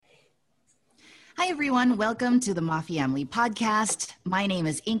Hi, everyone. Welcome to the Mafia Family podcast. My name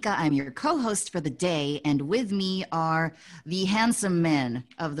is Inka. I'm your co-host for the day. And with me are the handsome men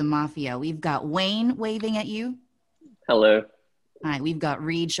of the Mafia. We've got Wayne waving at you. Hello. Hi. We've got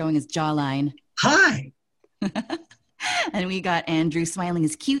Reed showing his jawline. Hi. And we got Andrew smiling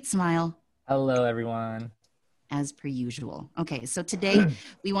his cute smile. Hello, everyone. As per usual. Okay, so today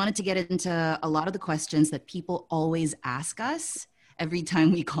we wanted to get into a lot of the questions that people always ask us every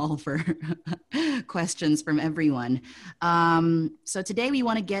time we call for questions from everyone. So today we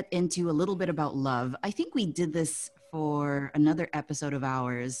want to get into a little bit about love. I think we did this for another episode of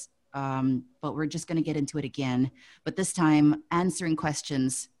ours, but we're just going to get into it again. But this time answering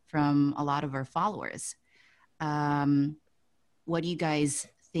questions from a lot of our followers. What do you guys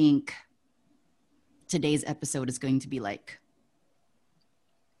think today's episode is going to be like?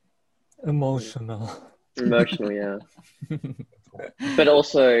 Emotional, yeah. But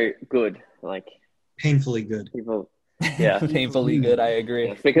also good, like painfully good. People, yeah. Painfully good, I agree.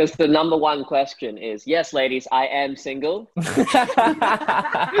 Yeah, because the number one question is, yes, ladies, I am single. Not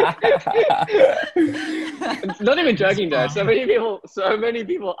even joking though. So many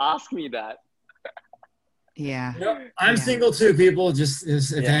people ask me that. Yeah. Yep. I'm single too, people. Just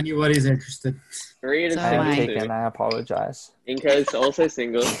if anybody's interested. Reed is So single Taken, too. I apologize. Inka is also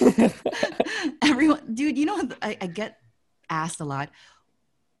single. Everyone, dude, you know, I get asked a lot,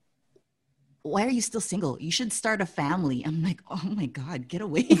 why are you still single? You should start a family. I'm like, oh my God, get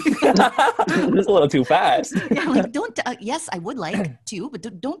away. It's a little too fast. Yeah, like, don't, yes, I would like to,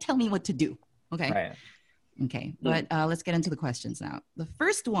 but don't tell me what to do. Okay. Right. Okay. But let's get into the questions now. The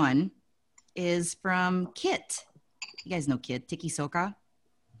first one is from Kit. You guys know Kit, Tiki Soka.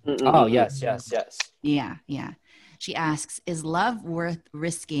 Oh, yes. Yeah. She asks, is love worth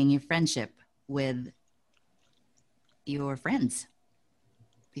risking your friendship with your friends?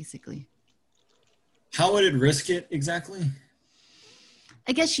 Basically. How would it risk it exactly?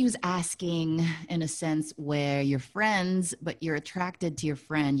 I guess she was asking in a sense where you're friends, but you're attracted to your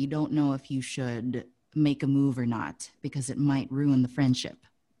friend. You don't know if you should make a move or not because it might ruin the friendship.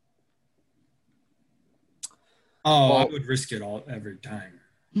 Oh, I would risk it all every time.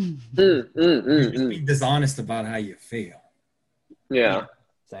 Just be dishonest about how you feel. Yeah.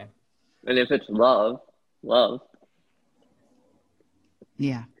 Same. And if it's love.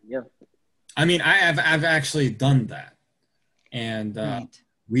 Yeah. I mean, I've actually done that, and Right.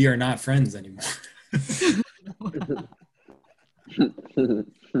 we are not friends anymore.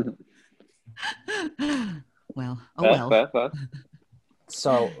 Well, Fair.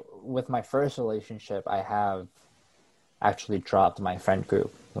 So, with my first relationship, I have actually dropped my friend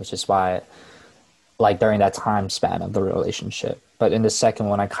group, which is why, like, during that time span of the relationship. But in the second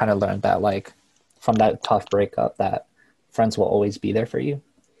one, I kind of learned that, like, from that tough breakup, that friends will always be there for you.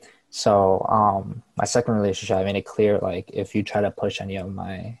 So, my second relationship, I made it clear, like, if you try to push any of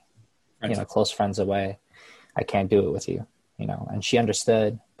my, close friends away, I can't do it with you, and she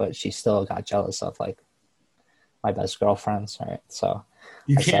understood, but she still got jealous of, like, my best girlfriends, right? So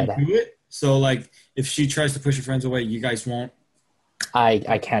You can't do it? So, like, if she tries to push your friends away, you guys won't?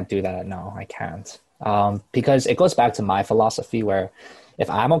 I can't do that. No, I can't. Because it goes back to my philosophy where if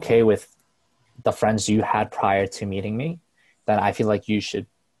I'm okay with the friends you had prior to meeting me, then I feel like you should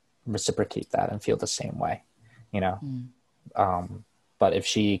reciprocate that and feel the same way, But if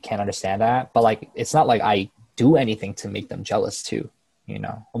she can't understand that, but, like, it's not like I do anything to make them jealous too,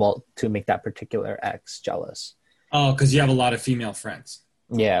 to make that particular ex jealous. Oh, because you have a lot of female friends.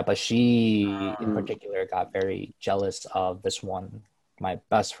 Yeah, but she in particular got very jealous of this one, my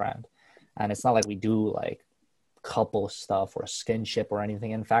best friend. And it's not like we do, like, couple stuff or skinship or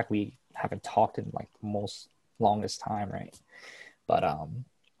anything. In fact, we haven't talked in, like, most longest time, right? But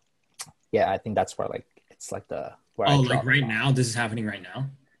yeah, I think that's where, like, it's like where I like right now? This is happening right now?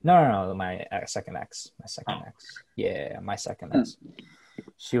 No, my second ex. Yeah, my second ex.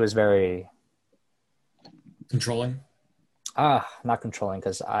 She was very controlling. Not controlling,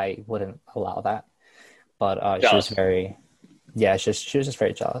 because I wouldn't allow that. But she was very, she was just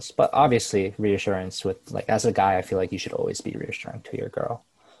very jealous. But obviously, reassurance with, like, as a guy, I feel like you should always be reassuring to your girl.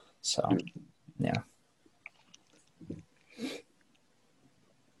 So, yeah.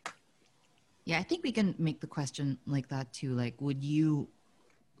 Yeah, I think we can make the question like that too. Like, would you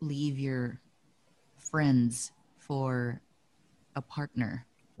leave your friends for a partner?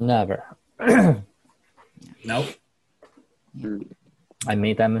 Never. Nope. Yeah. I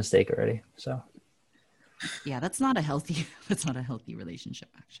made that mistake already. So. Yeah, that's not a healthy relationship,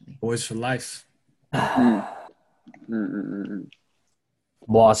 actually. Boys for life.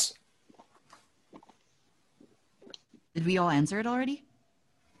 Boss. Did we all answer it already?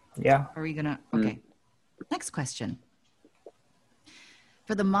 Yeah. Are we gonna? Okay. Next question.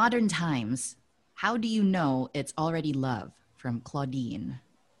 For the modern times, how do you know it's already love? From Claudine.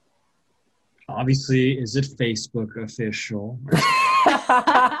 Obviously, is it Facebook official?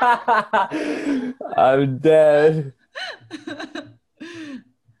 I'm dead.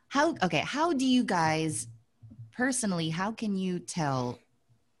 How do you guys personally, how can you tell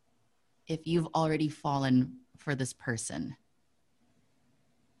if you've already fallen for this person?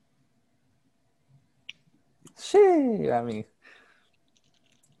 Shit. I mean,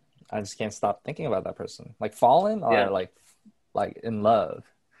 I just can't stop thinking about that person. Like fallen or like in love?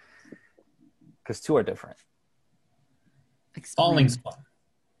 Because two are different. Falling's fun.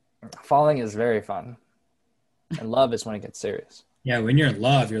 Falling is very fun. And love is when it gets serious. Yeah, when you're in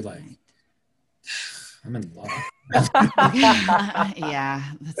love, you're like, I'm in love. Yeah,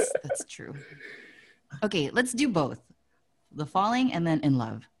 that's true. Okay, let's do both. The falling and then in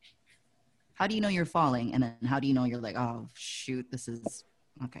love. How do you know you're falling? And then how do you know you're like, oh, shoot, this is,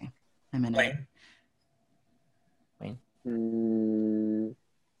 okay, I'm in it.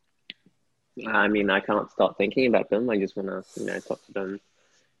 I mean, I can't stop thinking about them. I just want to, talk to them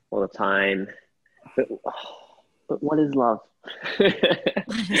all the time. But what is love?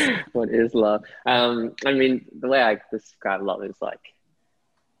 What is love? I mean, the way I describe love is like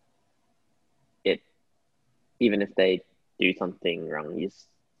it. Even if they do something wrong, I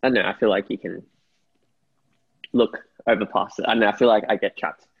don't know. I feel like you can look over past it. I don't know. I feel like I get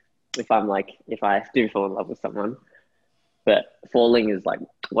trapped if I do fall in love with someone. But falling is like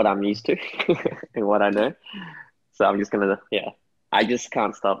what I'm used to and what I know. So I'm just I just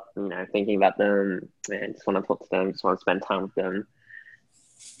can't stop, thinking about them and just want to talk to them, just want to spend time with them.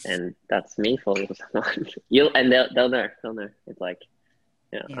 And that's me falling for someone. They'll know. It's like,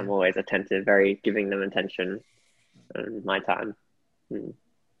 I'm always attentive, very giving them attention and my time.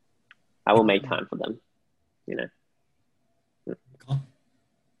 I will make time for them,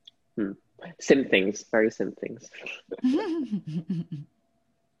 Sim things, very sim things.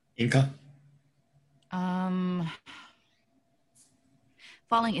 Inka?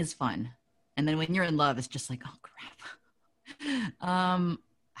 Falling is fun. And then when you're in love, it's just like, oh crap.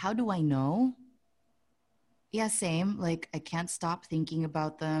 How do I know? Yeah, same. Like I can't stop thinking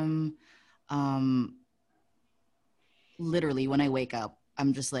about them. Literally when I wake up,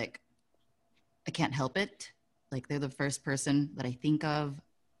 I'm just like, I can't help it. Like they're the first person that I think of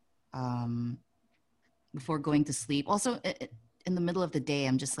before going to sleep. Also in the middle of the day,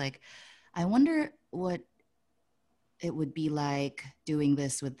 I'm just like, I wonder what it would be like doing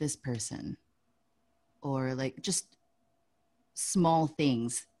this with this person, or like just small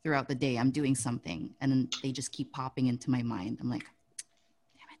things throughout the day. I'm doing something and then they just keep popping into my mind. I'm like,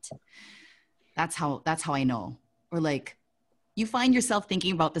 damn it. That's how I know. Or like you find yourself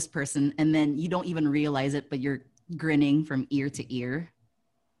thinking about this person and then you don't even realize it, but you're grinning from ear to ear.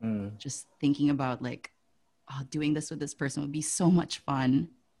 Just thinking about like, oh, doing this with this person would be so much fun.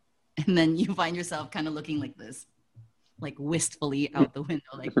 And then you find yourself kind of looking like this, like wistfully out the window,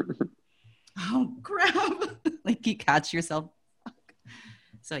 like, oh crap. Like you catch yourself.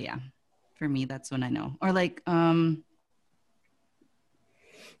 So yeah, for me, that's when I know. Or like,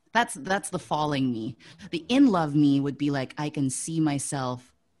 that's the falling me. The in love me would be like, I can see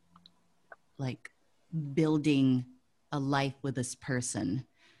myself like building a life with this person.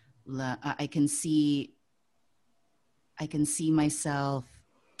 I can see myself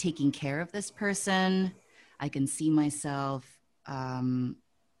taking care of this person. I can see myself,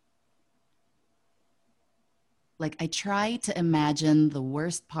 like I try to imagine the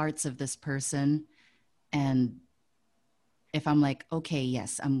worst parts of this person. And if I'm like, okay,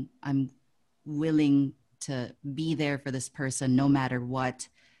 yes, I'm willing to be there for this person no matter what,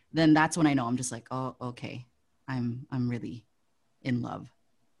 then that's when I know I'm just like, oh, okay, I'm really in love.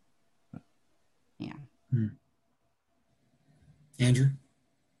 Yeah. Andrew?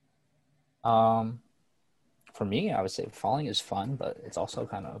 For me, I would say falling is fun, but it's also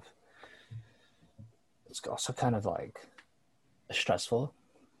kind of like stressful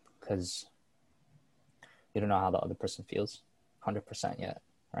because you don't know how the other person feels 100% yet,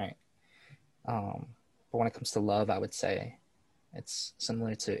 right? But when it comes to love, I would say it's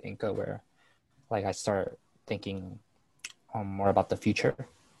similar to Inca, where like I start thinking more about the future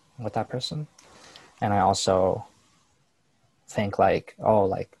with that person. And I also think like, oh,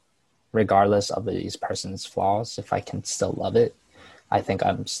 like regardless of these person's flaws, if I can still love it, I think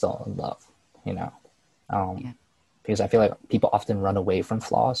I'm still in love, because I feel like people often run away from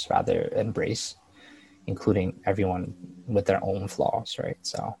flaws rather embrace, including everyone with their own flaws, right?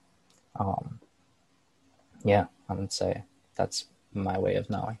 So, I would say that's my way of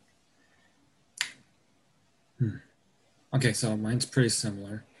knowing. Okay, so mine's pretty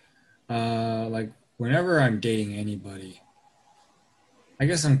similar. Like whenever I'm dating anybody, I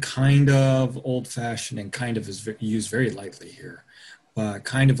guess I'm kind of old-fashioned, and kind of is used very lightly here, but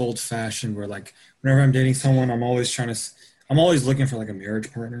kind of old-fashioned where like whenever I'm dating someone, I'm always looking for like a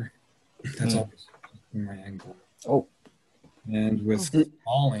marriage partner. That's always my angle. Oh. And with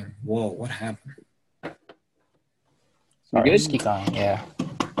falling, whoa, what happened? Sorry, Good? just keep going. Yeah.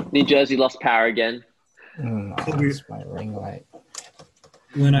 New Jersey lost power again. That's my ring light.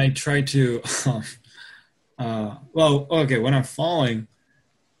 When I try to, when I'm falling,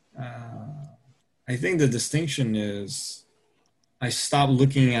 I think the distinction is I stop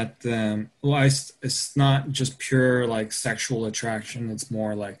looking at them. Well, it's not just pure like sexual attraction. It's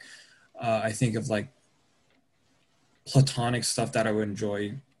more like I think of like platonic stuff that I would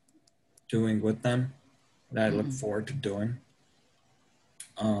enjoy doing with them, that I look forward to doing.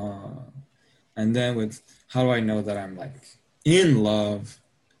 And then with how do I know that I'm like in love?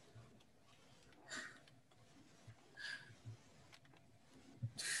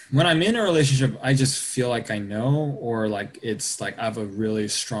 When I'm in a relationship, I just feel like I know, or like it's like I have a really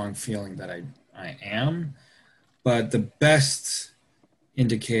strong feeling that I am. But the best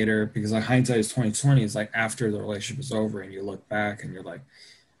indicator, because like hindsight is 2020, is like after the relationship is over and you look back and you're like,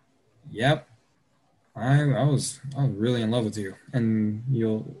 yep, I was really in love with you. And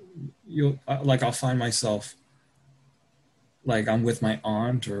you'll like I'll find myself like I'm with my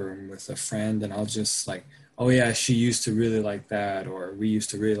aunt or I'm with a friend, and I'll just like, oh yeah, she used to really like that, or we used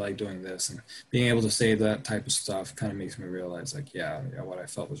to really like doing this. And being able to say that type of stuff kind of makes me realize like, yeah, what I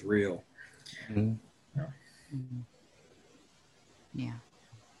felt was real. Mm-hmm. Yeah. Yeah.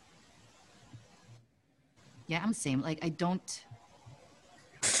 Yeah, I'm the same. Like I don't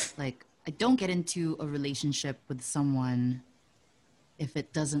get into a relationship with someone if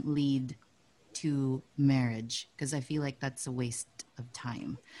it doesn't lead to marriage, because I feel like that's a waste of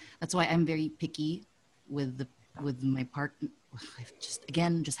time. That's why I'm very picky with my partner. I've just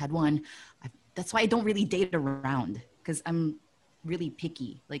had one. That's why I don't really date around, because I'm really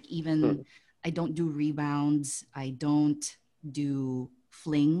picky. Like even I don't do rebounds. I don't do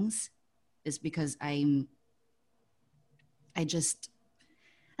flings. Is because I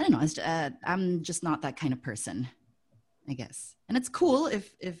don't know. I'm just not that kind of person, I guess. And it's cool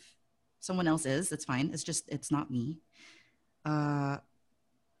if someone else is. That's fine. It's not me.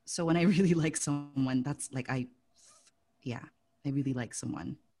 So when I really like someone, that's like I really like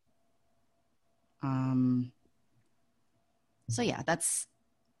someone. So yeah, that's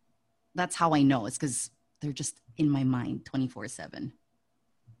how I know. It's because they're just in my mind 24/7.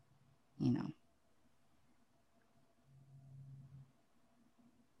 You know.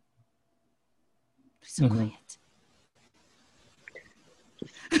 So quiet.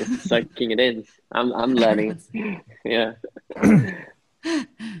 Just soaking it in. I'm learning. Yeah.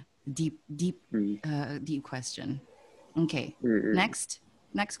 Deep question. Okay. Next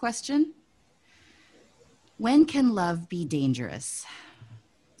question. When can love be dangerous?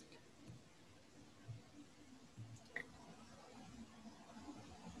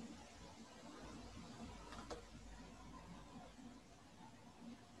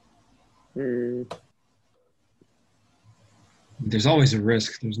 There's always a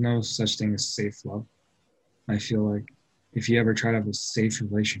risk. There's no such thing as safe love. I feel like if you ever try to have a safe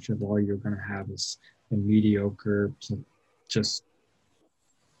relationship, all you're going to have is a mediocre, just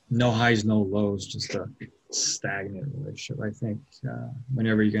no highs, no lows, just a stagnant relationship. I think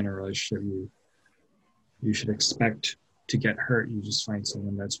whenever you get in a relationship, you should expect to get hurt. You just find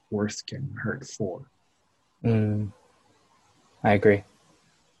someone that's worth getting hurt for. I agree.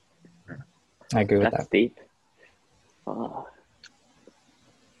 I agree with that. That's deep. Oh.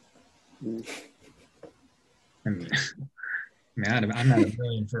 I mean, I'm not a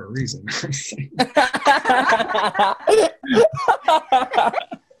million for a reason.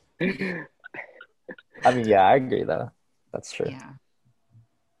 I mean, yeah, I agree though. That's true. Yeah.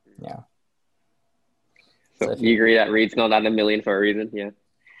 So you agree that Reed's not at a million for a reason? Yeah.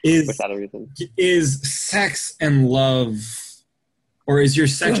 Without a reason. Is sex and love, or is your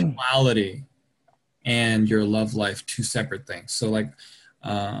sexuality and your love life two separate things? So like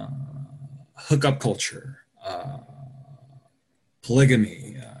hookup culture,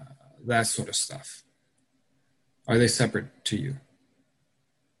 polygamy, that sort of stuff. Are they separate to you?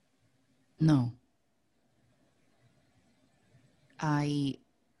 No.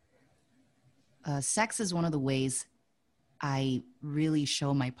 Sex is one of the ways I really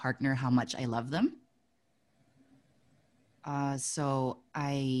show my partner how much I love them. So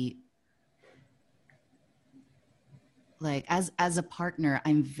I like as a partner,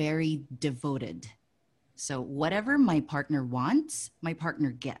 I'm very devoted. So whatever my partner wants, my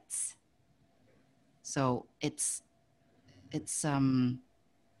partner gets. So it's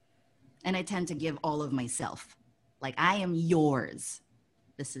and I tend to give all of myself. Like, I am yours.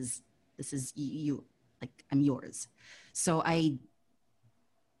 This is you, like, I'm yours. So I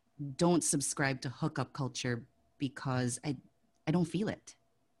don't subscribe to hookup culture because I don't feel it.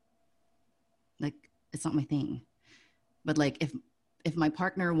 Like, it's not my thing. But like, if my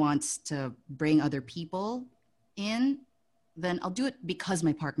partner wants to bring other people in, then I'll do it because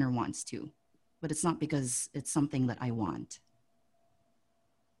my partner wants to. But it's not because it's something that I want.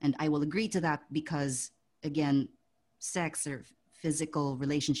 And I will agree to that because, again, sex or physical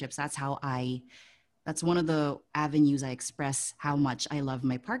relationships, that's one of the avenues I express how much I love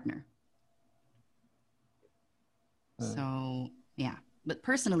my partner. So yeah, but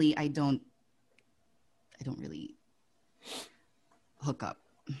personally, I don't really hook up.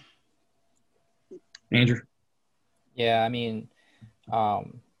 Andrew? Yeah, I mean,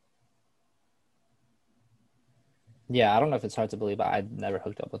 yeah, I don't know if it's hard to believe, but I'd never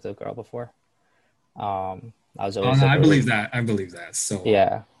hooked up with a girl before. I was Oh, always no, like I a believe that. I believe that. So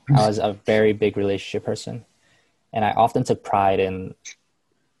yeah, I was a very big relationship person, and I often took pride in.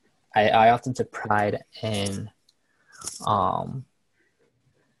 I often took pride in,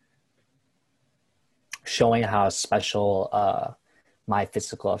 showing how special my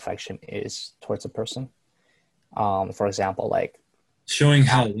physical affection is towards a person. For example, like showing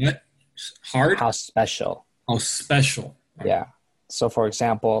how what? Hard? how special. How special. Yeah. So for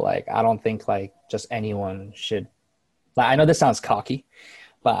example, like I don't think like just anyone should, like, I know this sounds cocky,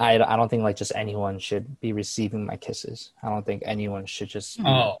 but I don't think like just anyone should be receiving my kisses. I don't think anyone should just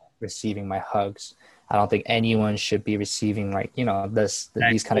be receiving my hugs. I don't think anyone should be receiving like, you know, these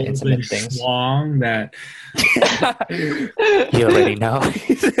kind of intimate things. Schlong that You already know.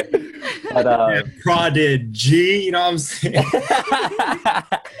 But that prodded G, you know what I'm saying?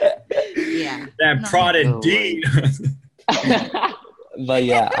 Yeah. That prodded D. But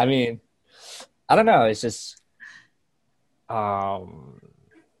yeah, I mean, I don't know. It's just, yeah,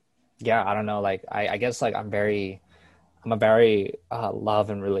 I don't know. Like, I guess like I'm a very love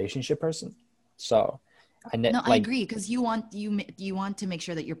and relationship person. So I agree, because you want to make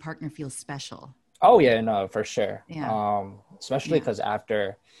sure that your partner feels special. Oh yeah, no, for sure. Yeah. Especially because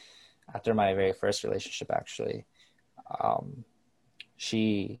after my very first relationship, actually,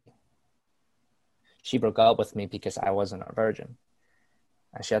 she broke up with me because I wasn't a virgin,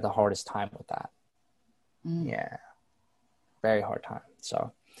 and she had the hardest time with that. Yeah, very hard time.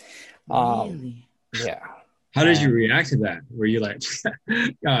 So, Really? yeah. How did you react to that? Were you like,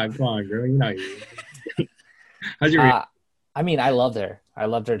 God, come on, girl, you know you? How'd you react? I mean, I loved her. I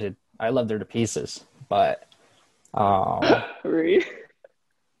loved her to pieces. But Really?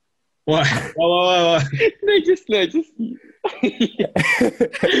 What? Whoa. No, just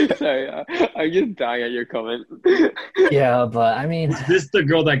sorry, I'm just dying at your comment. yeah, but I mean, Is this the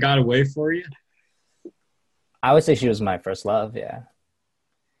girl that got away for you? I would say she was my first love. Yeah.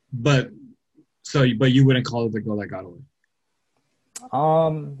 But you wouldn't call it the girl that got away.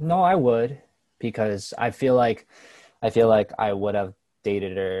 No, I would, because I feel like I would have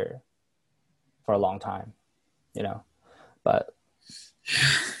dated her for a long time, you know, but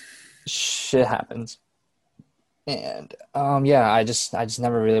shit happens. And yeah, I just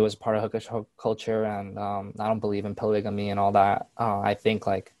never really was part of hookup culture, and I don't believe in polygamy and all that. I think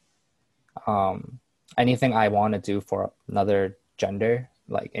like anything I want to do for another gender,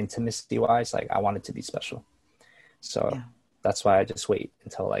 like intimacy wise, like I want it to be special. So that's why I just wait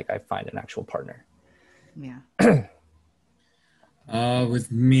until like I find an actual partner. Yeah.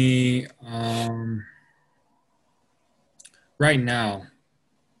 With me, right now,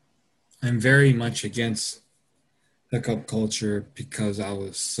 I'm very much against hookup culture because I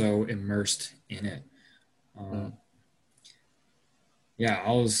was so immersed in it. Yeah,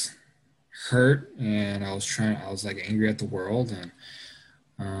 I was hurt, and I was like angry at the world, and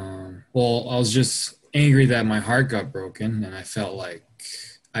I was just angry that my heart got broken, and I felt like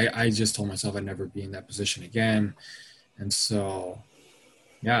I just told myself I'd never be in that position again. And so,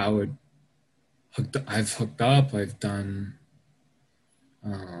 yeah, I've hooked up, I've done,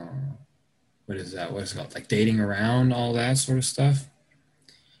 what is that? What is it called? Like dating around, all that sort of stuff.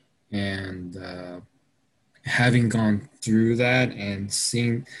 And having gone through that and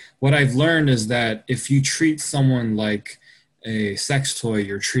seeing, what I've learned is that if you treat someone like a sex toy,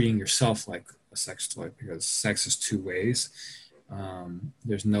 you're treating yourself like a sex toy, because sex is two ways.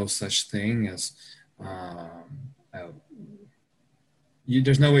 There's no such thing as,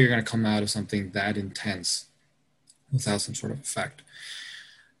 there's no way you're going to come out of something that intense without some sort of effect.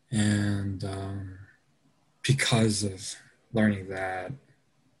 And because of learning that,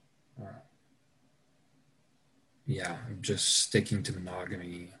 I'm just sticking to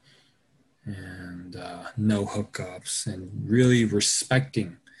monogamy and no hookups, and really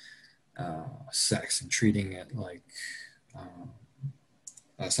respecting sex and treating it like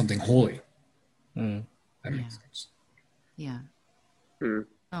something holy. That makes sense. Yeah. Mm.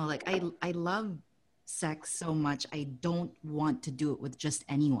 No, like I love sex so much. I don't want to do it with just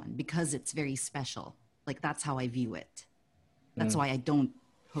anyone because it's very special. Like that's how I view it. That's why I don't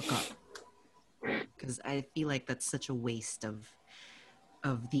hook up, because I feel like that's such a waste of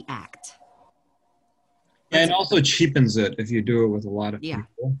the act. Yeah, and also cheapens it if you do it with a lot of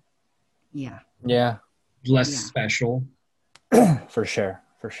people. Yeah. Yeah. Less special. For sure.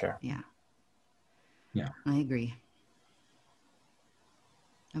 Yeah. Yeah. I agree.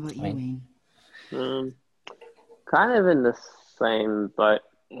 How about you, Wayne? Kind of in the same boat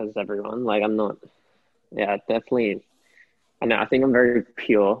as everyone. Like I'm not, definitely. I know. I think I'm very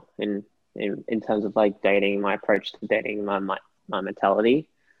pure in terms of like dating, my approach to dating, my mentality.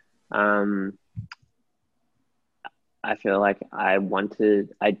 I feel like I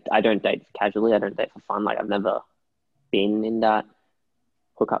don't date casually. I don't date for fun. Like I've never been in that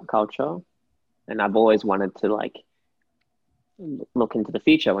hookup culture, and I've always wanted to like look into the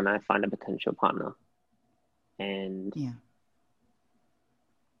future when I find a potential partner. And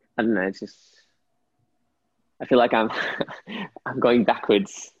I don't know. It's just I feel like I'm I'm going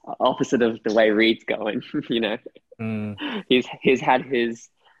backwards, opposite of the way Reed's going. He's had his.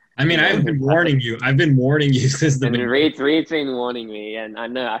 I mean, I've been warning you. I've been warning you since the beginning. Reed's been warning me, and I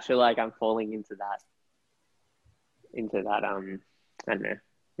know. I feel like I'm falling into that. I don't know.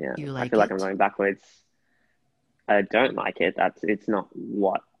 Yeah, I feel like I'm going backwards. I don't like it. It's not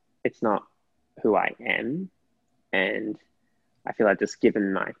who I am, and I feel like just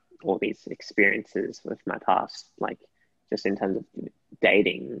given all these experiences with my past, like just in terms of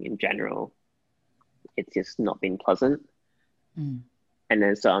dating in general, it's just not been pleasant. And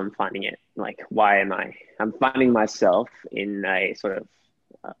then so I'm finding it like, I'm finding myself in a sort of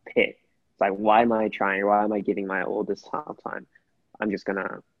pit. It's like, why am I giving my all this time? I'm just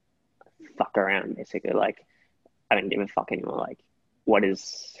gonna fuck around, basically. Like, I don't give a fuck anymore. Like, why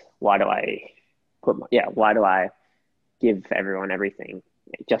do I give everyone everything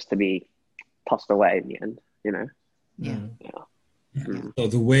just to be tossed away in the end, So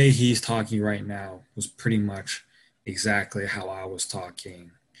the way he's talking right now was pretty much exactly how I was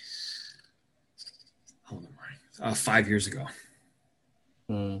talking 5 years ago.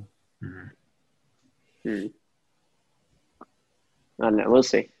 I don't know. We'll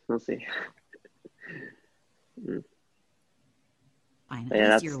see. Fine.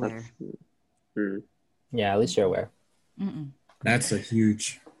 At least you're aware. Yeah, at least you're aware. That's a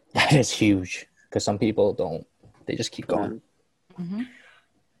huge. That is huge, because some people don't. They just keep going.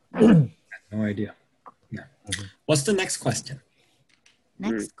 No idea. Yeah. What's the next question?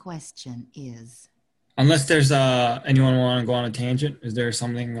 Next question is. Unless there's anyone want to go on a tangent, is there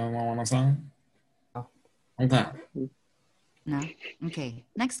something I want to say? Okay. No? Okay.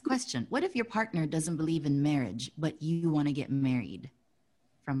 Next question. What if your partner doesn't believe in marriage, but you want to get married?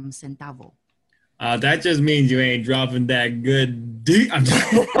 From Centavo. That just means you ain't dropping that good D. I'm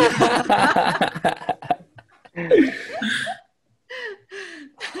just...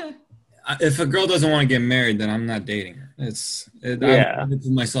 If a girl doesn't want to get married, then I'm not dating her. I'm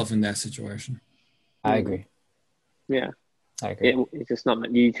putting myself in that situation. I agree. Yeah. I agree. It's just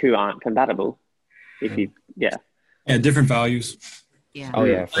not, you two aren't compatible. If you, Yeah, different values. Yeah. Oh,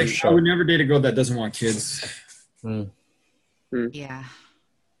 yeah, for sure. I would never date a girl that doesn't want kids. Yeah.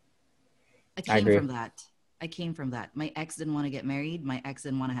 I came from that. My ex didn't want to get married. My ex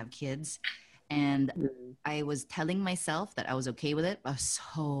didn't want to have kids. And I was telling myself that I was okay with it. But I was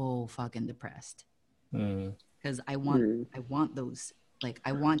so fucking depressed. Because I want those. Like,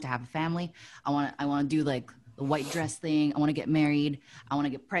 I want to have a family. I want to do like the white dress thing. I want to get married. I want to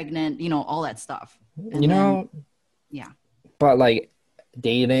get pregnant. All that stuff. And yeah. But like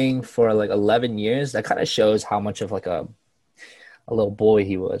dating for like 11 years, that kind of shows how much of like a little boy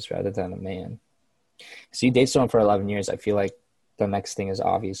he was rather than a man. So you date someone for 11 years, I feel like the next thing is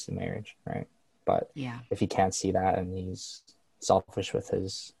obviously marriage, right? But if he can't see that and he's selfish with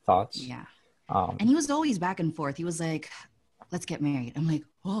his thoughts. Yeah. And he was always back and forth. He was like, let's get married. I'm like,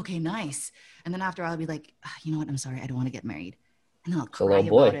 oh, okay, nice. And then after I'll be like, you know what? I'm sorry. I don't want to get married. And then I'll cry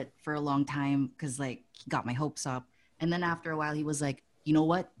about it for a long time because like he got my hopes up. And then after a while, he was like, you know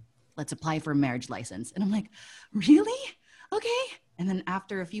what? Let's apply for a marriage license. And I'm like, really? Okay. And then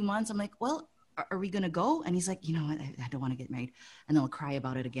after a few months, I'm like, well, are we going to go? And he's like, you know what? I don't want to get married. And then I'll cry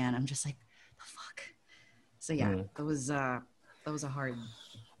about it again. I'm just like, the fuck. So yeah, that was a hard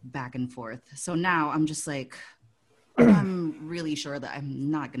back and forth. So now I'm just like, I'm really sure that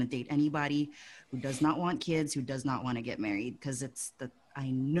I'm not going to date anybody who does not want kids, who does not want to get married, because I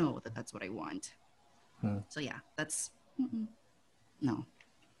know that that's what I want. So yeah, that's no.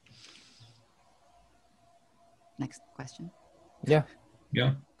 Next question. Yeah.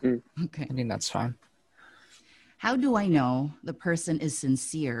 Okay. I think that's fine. How do I know the person is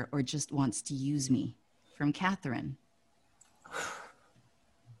sincere or just wants to use me? From Catherine.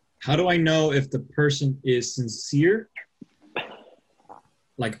 How do I know if the person is sincere?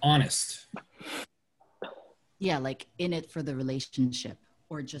 Like honest. Yeah, like in it for the relationship,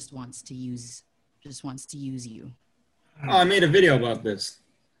 or just wants to use you. Oh, I made a video about this.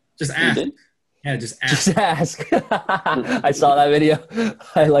 Just ask. Yeah, just ask. Just ask. I saw that video.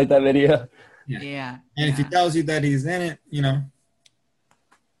 I like that video. Yeah. And if he tells you that he's in it, you know,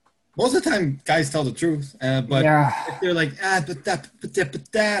 most of the time guys tell the truth. But if they're like,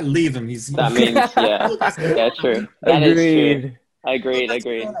 but leave him. That means, yeah, true. That is true. Agreed.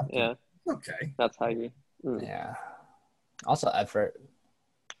 Yeah. Okay. That's how you. Yeah. Also effort.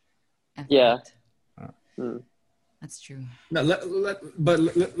 Yeah. That's true. No,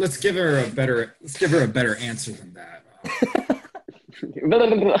 let's give her a better answer than that.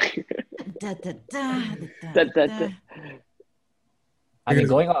 I mean,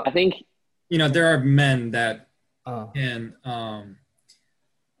 going on. I think there are men that can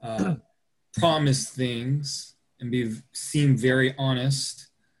promise things and seem very honest,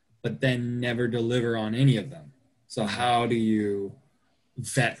 but then never deliver on any of them. So how do you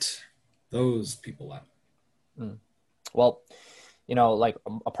vet those people out? Well, like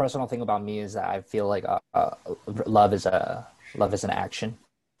a personal thing about me is that I feel like love is an action.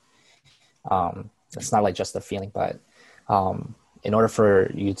 It's not like just a feeling, but in order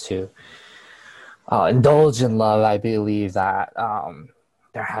for you to indulge in love, I believe that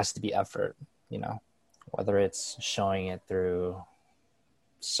there has to be effort, whether it's showing it through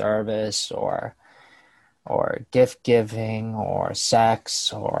service or gift giving or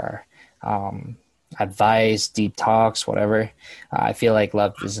sex or advice, deep talks, whatever. I feel like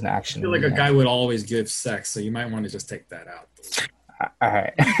love is an action. I feel like a guy would always give sex, so you might want to just take that out. All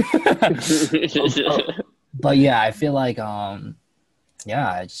right. But yeah, I feel like I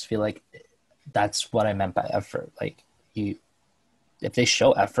just feel like that's what I meant by effort. Like if they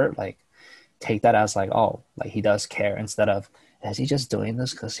show effort, like take that as like, oh, like he does care, instead of, is he just doing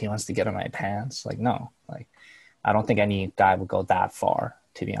this because he wants to get in my pants? Like, no, like I don't think any guy would go that far,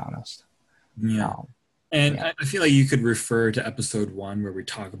 to be honest. Yeah. I feel like you could refer to episode 1 where we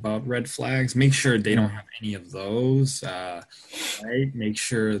talk about red flags. Make sure they don't have any of those, right? Make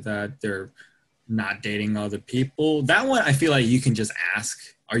sure that they're not dating other people. That one, I feel like you can just ask,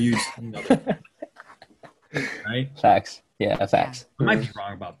 are you dating other people? Right? Facts. Yeah, facts. I might be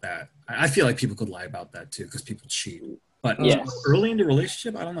wrong about that. I feel like people could lie about that too because people cheat. But Yes. early in the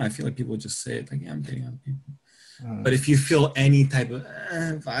relationship, I don't know. I feel like people would just say it like, yeah, I'm dating other people. But if you feel any type of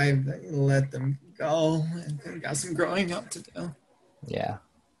vibe, let them go. And they got some growing up to do. Yeah,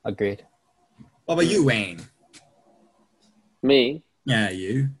 agreed. What about you, Wayne? Me? Yeah,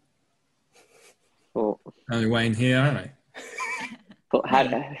 you. Well, Only Wayne here, aren't I? but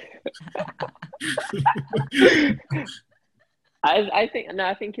I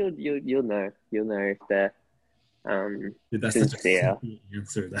think you'll know if they're Dude, that's sincere. such a simple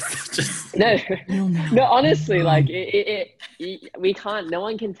answer. That's just No, honestly, like we can't. No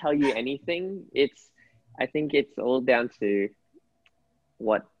one can tell you anything. I think it's all down to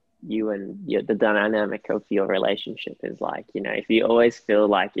what you and the dynamic of your relationship is like. If you always feel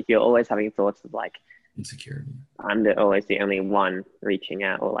like, if you're always having thoughts of like insecurity, I'm always the only one reaching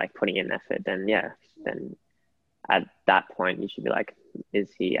out or like putting in effort, then at that point you should be like,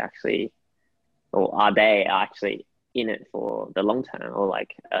 is he actually, or are they actually in it for the long term, or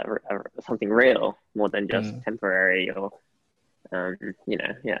like something real more than just temporary, or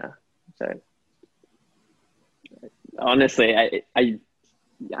So honestly, I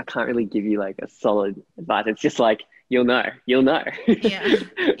can't really give you like a solid advice. It's just like you'll know. Yeah.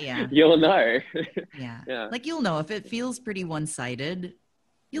 You'll know. Yeah. Like you'll know if it feels pretty one-sided.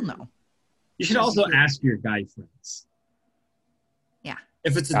 You'll know. You should also ask your guy friends. Yeah.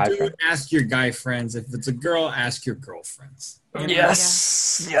 If it's a dude, ask your guy friends. If it's a girl, ask your girlfriends.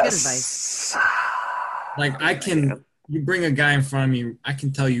 Yes. Good advice. Like you bring a guy in front of me, I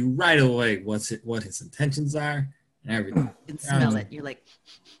can tell you right away what his intentions are and everything. You can smell it. You're like,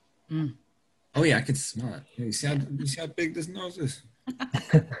 oh yeah, I can smell it. You see how big this nose is?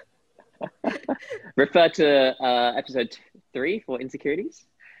 Refer to episode 3 for insecurities.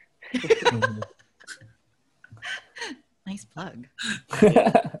 Mhm. Nice plug.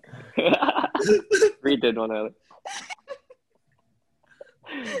 Reed did one earlier.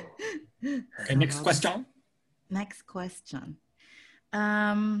 Okay, next question. Next question.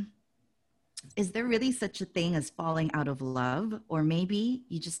 Is there really such a thing as falling out of love? Or maybe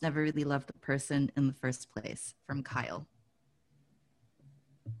you just never really loved the person in the first place? From Kyle.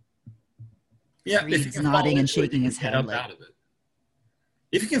 Yeah, Reed's if you can nodding fall and into it, shaking you his can get head, up like- out of it.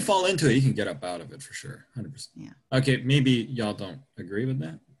 If you can fall into it, you can get up out of it for sure, 100%. Yeah. Okay, maybe y'all don't agree with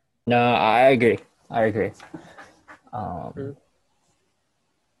that. No, I agree.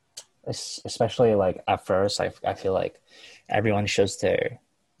 Especially like at first, I feel like everyone shows their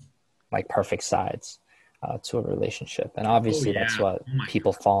like perfect sides to a relationship, and obviously that's yeah. what Oh my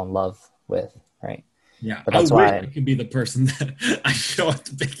people fall in love with, right? Yeah, But that's I wish why- I could be the person that I show at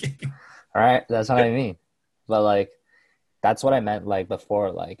the beginning. All right, that's what I mean. But like, that's what I meant like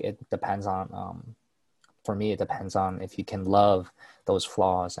before. Like, it depends on for me, it depends on if you can love those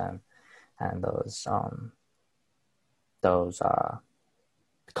flaws and those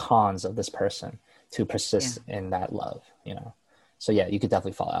cons of this person to persist in that love, you know. So yeah, you could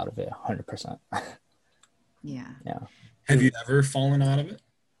definitely fall out of it 100%. Yeah. Yeah. Have you ever fallen out of it?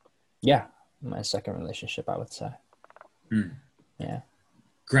 Yeah, my second relationship, I would say. Yeah,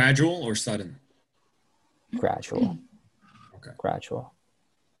 Gradual or sudden? gradual. Okay. Gradual.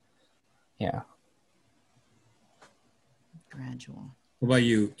 Yeah. Gradual. What about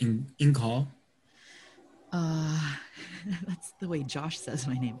you? In call? That's the way Josh says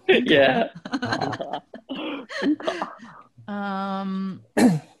my name. Yeah.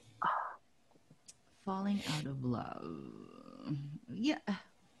 Falling out of love. Yeah.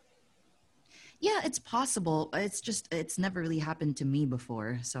 Yeah, it's possible. It's never really happened to me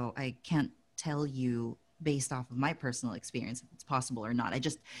before. So I can't tell you based off of my personal experience if it's possible or not. I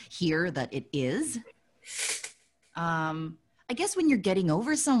just hear that it is. I guess when you're getting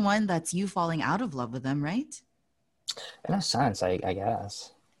over someone, that's you falling out of love with them, right? In a sense, I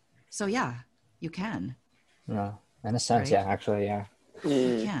guess. So yeah, you can. No, in a sense, Right? yeah, actually, yeah.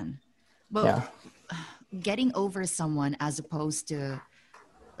 You can. But Yeah. getting over someone as opposed to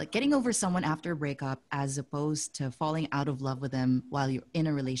like getting over someone after a breakup as opposed to falling out of love with them while you're in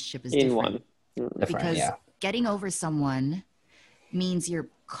a relationship is In different. one. Different, Because yeah. getting over someone means you're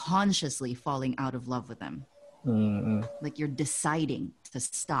consciously falling out of love with them. Mm-mm. Like you're deciding to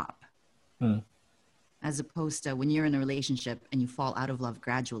stop. Mm. As opposed to when you're in a relationship and you fall out of love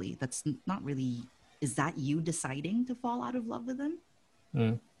gradually. That's not really, is that you deciding to fall out of love with them?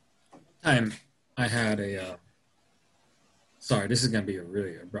 Mm. Time I had a sorry, this is gonna be a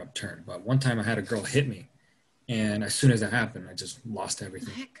really abrupt turn, but one time I had a girl hit me, and as soon as that happened, I just lost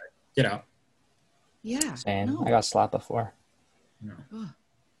everything. Heck? Get out. Yeah. Same. No. I got slapped before. No, Ugh.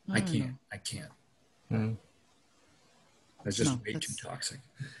 No, I no, can't. no. I can't. Mm. That's just No, way that's- too toxic.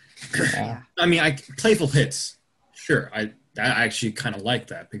 Yeah. I mean, playful hits. Sure, I actually kind of like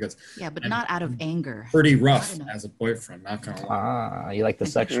that because Yeah, but I'm not out of anger. pretty rough Not enough. as a boyfriend. Not gonna lie. You like the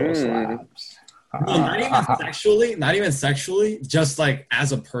sexual slaps. No, not even sexually. Just like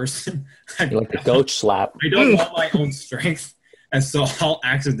as a person, You like the goat slap. I don't know my own strength, and so I'll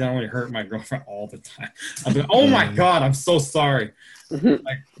accidentally hurt my girlfriend all the time. I'll be like, "Oh my god, I'm so sorry."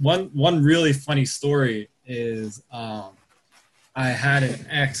 Like one really funny story is I had an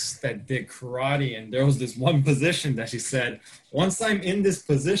ex that did karate, and there was this one position that she said, "Once I'm in this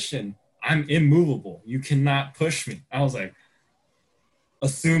position, I'm immovable. You cannot push me." I was like,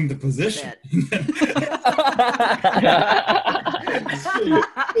 "Assume the position."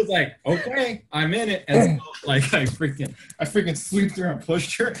 I was like, "Okay, I'm in it." And so, like, I freaking sweeped her and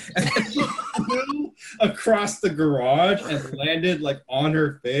pushed her, and then she flew across the garage and landed like on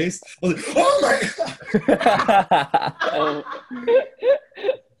her face. I was like, "Oh my god!" Oh.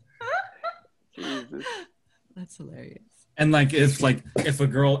 Jesus. That's hilarious. And like, if a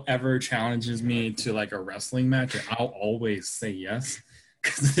girl ever challenges me to like a wrestling match, I'll always say yes,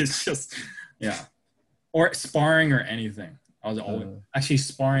 because it's just, yeah, or sparring or anything. I was always actually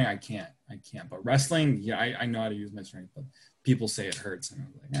sparring. I can't, but wrestling, yeah, I know how to use my strength, but people say it hurts, and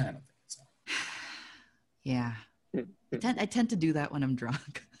I'm like, I don't think so. Yeah. I tend to do that when I'm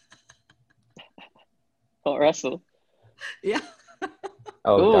drunk. Oh, wrestle. Yeah.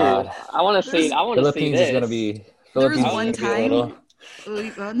 Oh Ooh, god. I want to see. I want to see Philippines this. is gonna be. There was Philippines is one gonna be a time,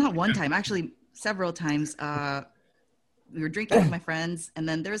 little- not one time, actually several times. We were drinking with my friends, and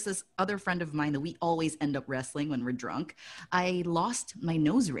then there's this other friend of mine that we always end up wrestling when we're drunk. I lost my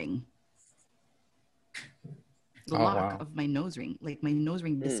nose ring. the Oh, lock wow. of my nose ring. Like my nose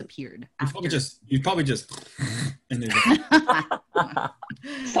ring disappeared. You probably just and then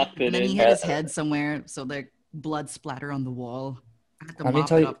Sucked it And then he in. hit his head somewhere, so the blood splatter on the wall. I had to Let me mop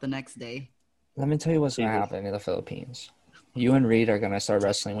tell it you- up the next day. Let me tell you what's gonna Jesus. happen in the Philippines. You and Reed are gonna start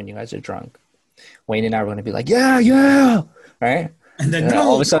wrestling when you guys are drunk. Wayne and I are gonna be like, yeah, yeah, right? and then Yeah, no,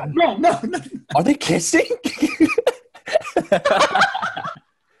 all of a sudden- no. Are they kissing?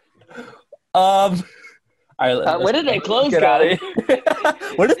 All right, Where did their clothes get go? out of here.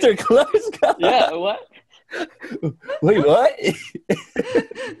 Where did their clothes go? Yeah, what? Wait, what?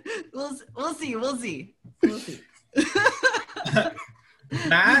 We'll see.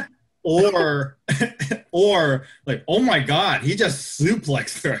 That or or like, oh my god, he just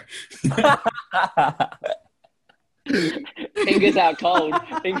suplexed her. Fingers out cold.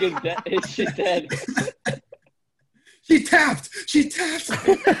 Fingers dead. She's dead. She tapped.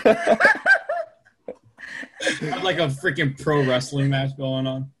 Had like a freaking pro wrestling match going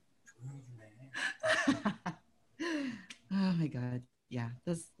on. Oh my god. Yeah,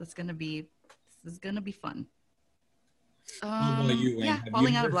 this is gonna be fun. What about you, Wayne? Yeah, Have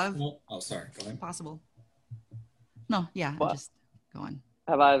falling you out of ever love. Oh, sorry. Go ahead. Possible. No, yeah, What? I'm just going.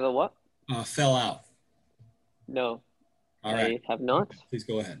 Have I ever what? Fell out. No. All right. I have not. Please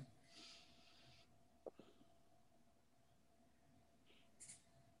go ahead.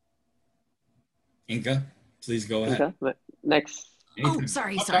 Inca, please go ahead. Okay. Next. Oh, Anything.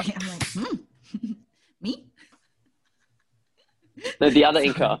 sorry. I'm like, me? No, the other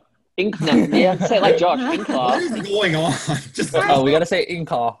Inca. No, yeah, say it like Josh. What Inca. is going on? Just Oh, we gotta say in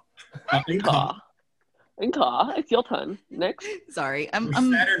call. Inca. Inca. It's your turn. Next. Sorry. Your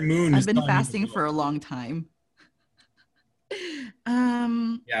Saturn moon I've is been telling you to fasting go. for a long time.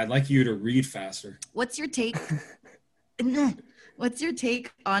 Yeah, I'd like you to read faster. What's your take? What's your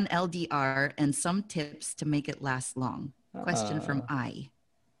take on LDR and some tips to make it last long? Question from I.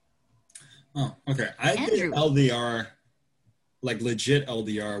 Oh, okay. I did Andrew. LDR, like legit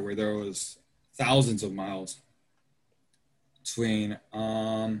LDR, where there was thousands of miles between.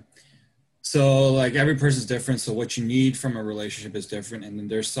 So like every person's different. So what you need from a relationship is different. And then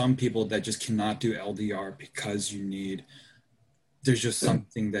there's some people that just cannot do LDR because there's just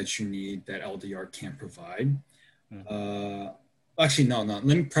something that you need that LDR can't provide. Actually, no. Let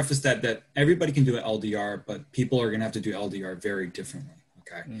me preface that everybody can do an LDR, but people are going to have to do LDR very differently.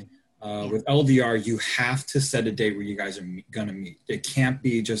 Okay. With LDR, you have to set a date where you guys are going to meet. It can't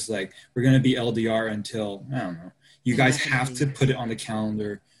be just like, we're going to be LDR until, I don't know. You guys have to put it on the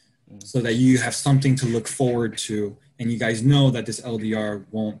calendar so that you have something to look forward to. And you guys know that this LDR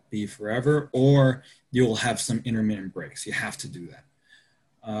won't be forever, or you'll have some intermittent breaks. You have to do that.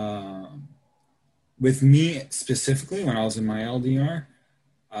 With me specifically, when I was in my LDR,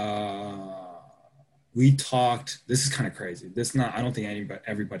 we talked. This is kind of crazy. I don't think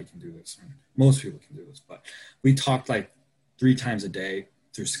everybody can do this. Most people can do this, but we talked like 3 times a day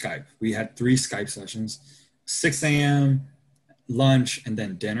through Skype. We had 3 Skype sessions: 6 a.m., lunch, and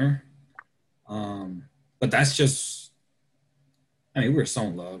then dinner. But that's just. I mean, we were so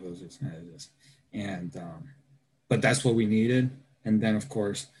in love. It was just, but that's what we needed. And then, of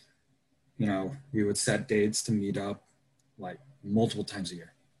course, we would set dates to meet up like multiple times a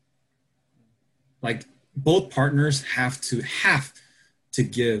year. Like both partners have to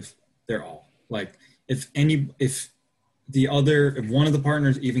give their all. Like if one of the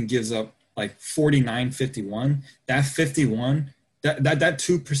partners even gives up like 49-51, that 51, that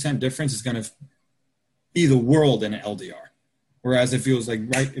 2% difference is going to be the world in an LDR. Whereas if it was like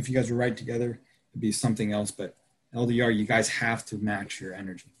if you guys were right together, it'd be something else. But LDR, you guys have to match your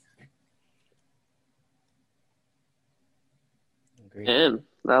energy. And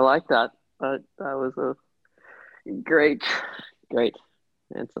I like that. That was a great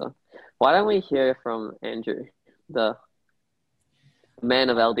answer. Why don't we hear from Andrew, the man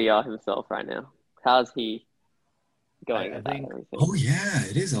of LDR himself right now? How's he going about everything? Oh yeah,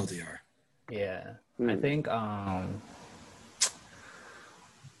 it is LDR. Yeah. I think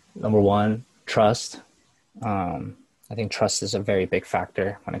number one, trust. I think trust is a very big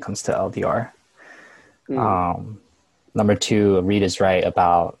factor when it comes to LDR. Number 2, Reed is right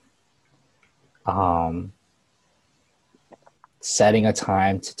about setting a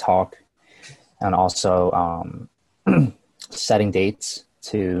time to talk, and also setting dates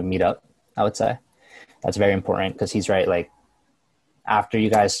to meet up. I would say that's very important, because he's right. Like after you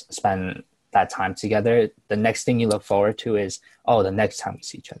guys spend that time together, the next thing you look forward to is, the next time we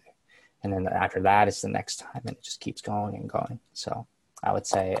see each other. And then after that, it's the next time, and it just keeps going and going. So I would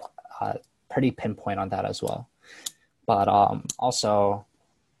say pretty pinpoint on that as well. But also,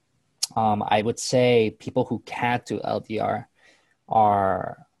 I would say people who can't do LDR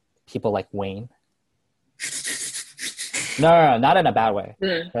are people like Wayne. No, not in a bad way.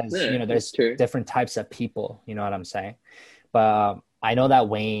 Because, there's different types of people, you know what I'm saying? But I know that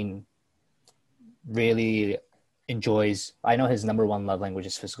Wayne really enjoys, I know his number one love language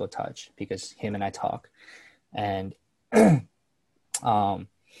is physical touch because him and I talk. And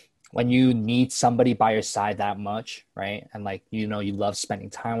when you need somebody by your side that much, right? And like, you love spending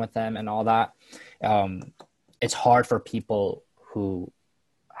time with them and all that. It's hard for people who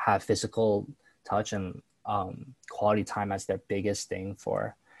have physical touch and quality time as their biggest thing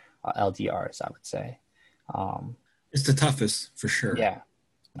for LDRs, I would say. It's the toughest for sure. Yeah,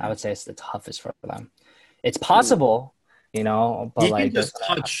 I would say it's the toughest for them. It's possible, but he like can just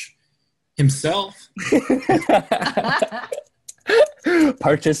touch himself.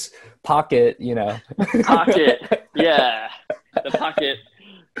 Purchase pocket, Pocket, yeah, the pocket.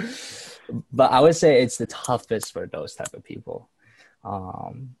 But I would say it's the toughest for those type of people.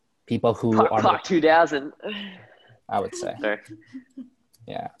 People who are Clock 2000. I would say. Sorry.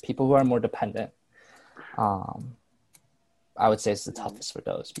 Yeah, people who are more dependent. I would say it's the toughest for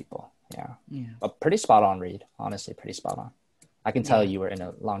those people. Yeah. But pretty spot on, Reed. Honestly, pretty spot on. I can tell you were in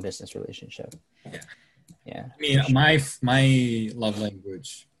a long distance relationship. Yeah. I mean, my love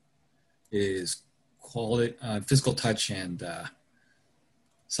language is quality, physical touch, and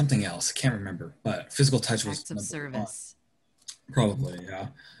something else. I can't remember, but physical touch was acts of service. Probably, yeah.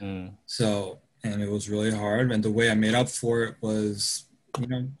 So, and it was really hard, and the way I made up for it was,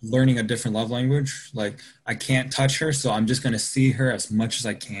 learning a different love language. Like, I can't touch her, so I'm just gonna see her as much as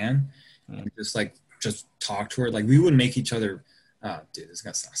I can, and just talk to her. Like, we would make each other. Dude, this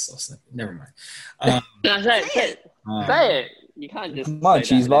gonna sound so simple. Never mind. No, say it. You can't just. Come on,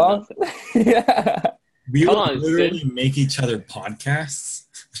 cheese ball. Yeah. We would literally make each other podcasts.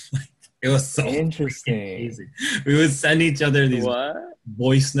 It was so interesting. Easy. We would send each other these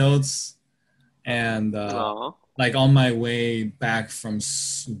voice notes, and like on my way back from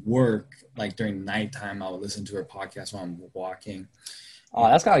work, like during nighttime, I would listen to her podcast while I'm walking. Oh,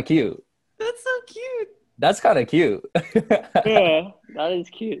 that's kind of cute. That's so cute. That's kind of cute. Yeah, that is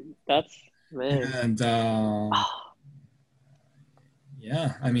cute. That's, man. And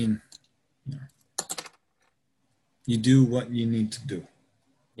yeah, I mean, you do what you need to do.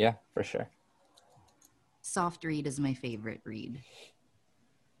 Yeah, for sure. Soft read is my favorite read.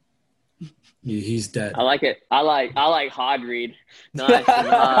 He's dead. I like it. I like hard read. Nice and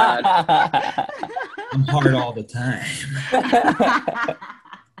hard. I'm hard all the time.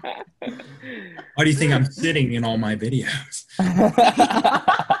 Why do you think I'm sitting in all my videos?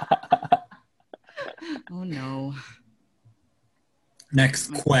 Oh no.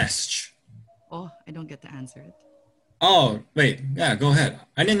 Next question. Oh, I don't get to answer it. Oh, wait. Yeah, go ahead.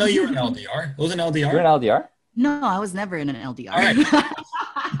 I didn't know you were an LDR. It was an LDR? You're an LDR? No, I was never in an LDR. All right.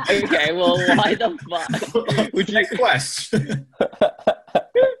 Okay, well, why the fuck? Next question.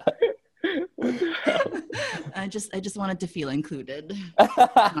 I just wanted to feel included. No,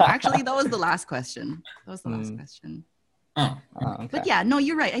 actually, that was the last question. Okay. But yeah, no,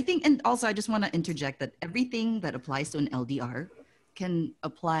 you're right. I think, and also I just want to interject that everything that applies to an LDR can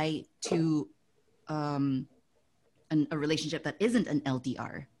apply to a relationship that isn't an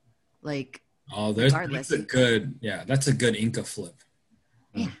LDR. Like, that's a good Inca flip.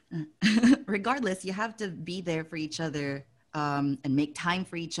 Yeah. Regardless, you have to be there for each other and make time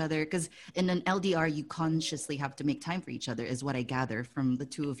for each other. Because in an LDR, you consciously have to make time for each other, is what I gather from the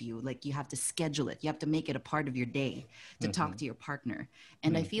two of you. Like, you have to schedule it. You have to make it a part of your day to talk to your partner.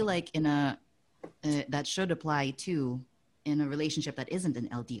 And I feel like that should apply too in a relationship that isn't an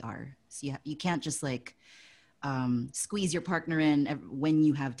LDR. So you can't just like squeeze your partner in when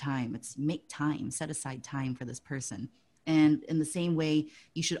you have time. It's make time, set aside time for this person. And in the same way,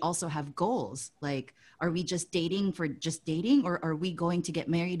 you should also have goals. Like, are we just dating for just dating, or are we going to get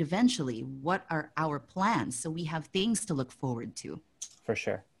married eventually? What are our plans? So we have things to look forward to. For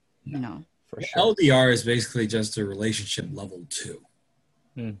sure. For sure. LDR is basically just a relationship level 2.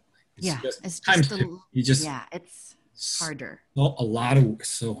 It's harder. It's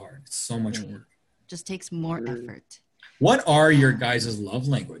so hard. It's so much work. Just takes more effort. What are your guys' love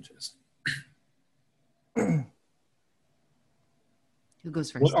languages? Who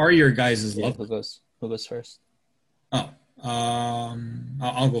goes first? What are your guys' love? Who goes first? Oh,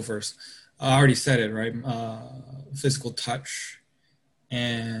 I'll go first. I already said it, right? Physical touch,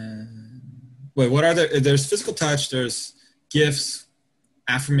 and what are there? There's physical touch. There's gifts,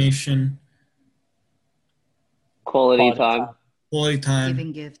 affirmation, quality time,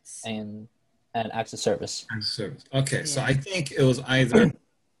 giving gifts, and acts of service. Okay, so I think it was either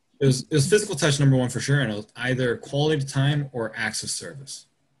it was physical touch number one for sure, and it was either quality time or acts of service.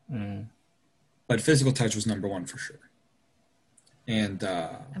 But physical touch was number one for sure. And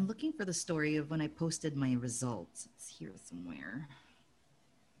I'm looking for the story of when I posted my results. It's here somewhere.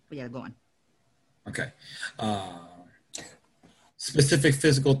 But yeah, go on. okay, specific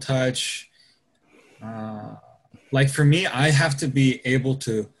physical touch. Like for me, I have to be able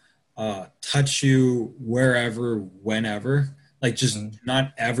to touch you wherever, whenever. Like just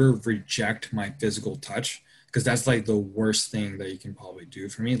not ever reject my physical touch, because that's like the worst thing that you can probably do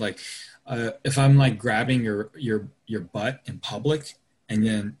for me. Like if I'm like grabbing your butt in public and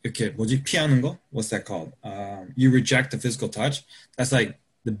then okay, 뭐지 피하는 거? What's that called? You reject the physical touch. That's like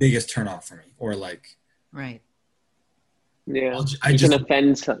the biggest turn off for me. Or like Right. Yeah, I you just can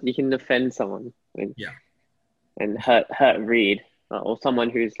offend. You can offend someone. Yeah. And hurt Reed, or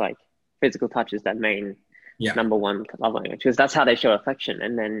someone who's like physical touch is their main number one love language, because that's how they show affection.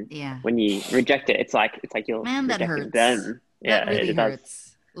 And then when you reject it, it's like you're that rejecting hurts. them. That really it hurts.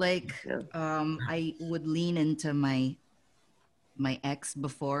 does. Like I would lean into my ex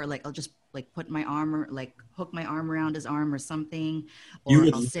before, like I'll just like put my arm or like hook my arm around his arm or something, or you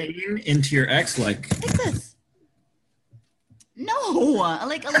would I'll sit lean into your ex like this. No,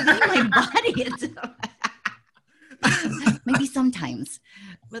 like I'll lean my body into maybe sometimes,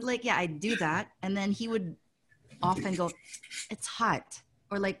 but like I do that, and then he would often go, "It's hot,"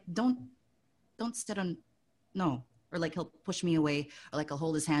 or like don't sit on, no, or like he'll push me away, or like I'll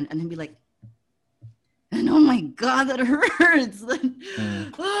hold his hand and he'll be like, and oh my god, that hurts.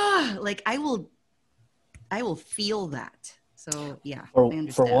 Like I will feel that. So yeah, for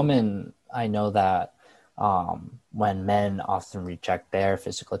women, I know that when men often reject their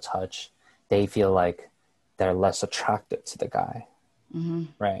physical touch, they feel like they're less attracted to the guy.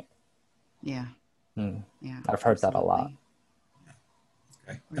 Right? Yeah. Yeah. I've heard that a lot.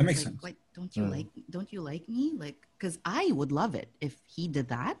 Okay. That makes sense. Like, don't you like me? Like, because I would love it if he did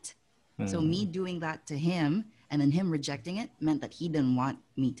that. So me doing that to him and then him rejecting it meant that he didn't want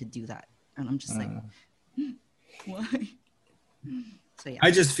me to do that. And I'm just like, why? So yeah.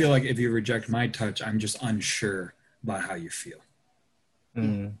 I just feel like if you reject my touch, I'm just unsure about how you feel.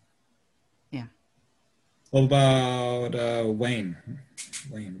 Yeah. What about Wayne?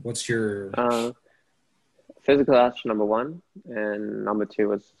 Wayne, what's your physical touch number one, and number two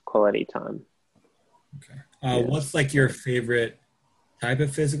was quality time. Okay. What's like your favorite type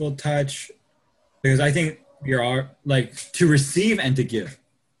of physical touch? Because I think you're like to receive and to give.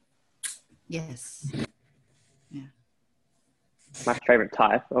 Yes. Yeah. My favorite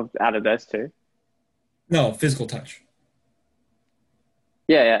type out of those two. No, physical touch.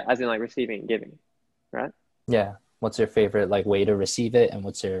 Yeah, as in like receiving and giving, right? Yeah. What's your favorite like way to receive it, and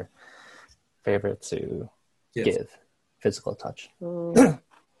what's your favorite to give physical touch? I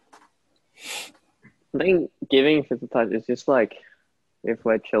think giving physical touch is just like if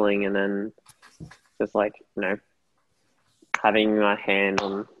we're chilling and then just like, having my hand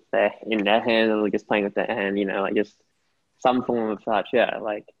in their hand and just playing with their hand, like just some form of touch,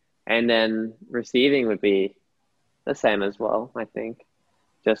 like, and then receiving would be the same as well, I think.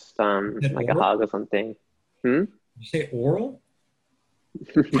 Just like a hug or something. You say oral?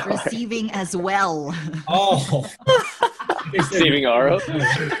 No. Receiving as well. Oh. Receiving oral.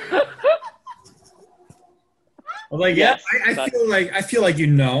 I'm like, yes, I feel like you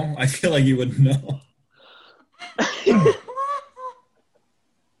know. I feel like you would know.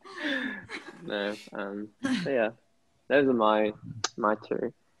 No, so yeah, those are my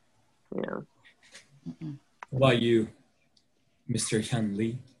two. Yeah. What about you, Mr. Hyun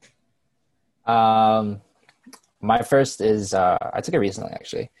Lee? My first is I took it recently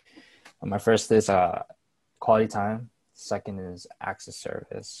actually. My first is quality time. Second is acts of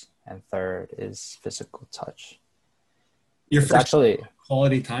service, and third is physical touch. Your first actually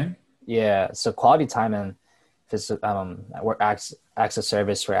quality time? Yeah, so quality time and acts of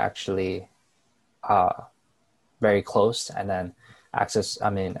service were actually very close, and then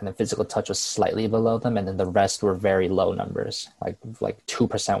and then physical touch was slightly below them, and then the rest were very low numbers, like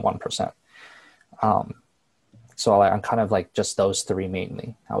 2%, 1%. So I'm kind of like just those three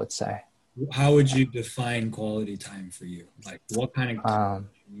mainly, I would say. How would you define quality time for you? Like what kind of time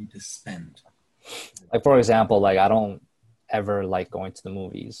do you need to spend? Like for example, like I don't ever like going to the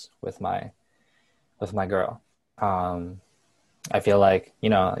movies with my girl. I feel like,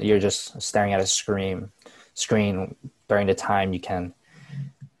 you're just staring at a screen during the time you can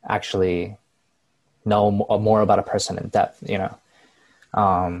actually know more about a person in depth,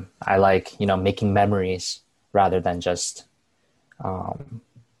 I like, making memories rather than just,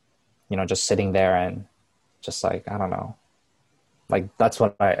 just sitting there and just like, I don't know, Like that's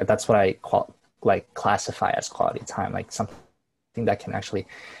what I classify as quality time, like something that can actually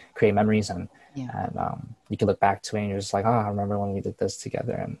create memories, and you can look back to it and you're just like, oh, I remember when we did this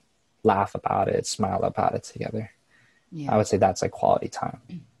together, and laugh about it, smile about it together. I would say that's like quality time.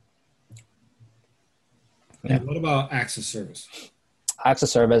 And what about acts of service? Acts of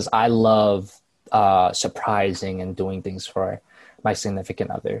service, I love surprising and doing things for my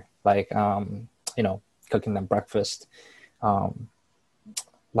significant other, like cooking them breakfast,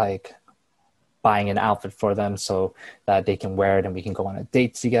 like buying an outfit for them so that they can wear it and we can go on a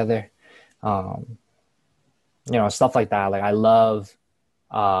date together. Stuff like that. Like I love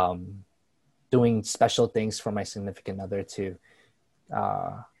doing special things for my significant other to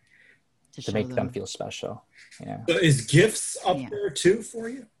make them feel special. Yeah. So is gifts up there too for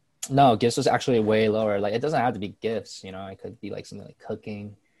you? No, gifts was actually way lower. Like it doesn't have to be gifts, it could be like something like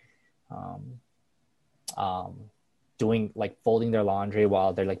cooking, doing like folding their laundry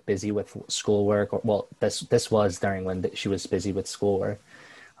while they're like busy with schoolwork. This was during when she was busy with schoolwork.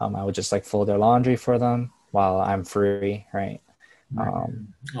 I would just like fold their laundry for them while I'm free, right?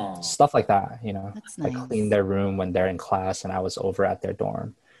 Stuff like that, That's like nice. clean their room when they're in class and I was over at their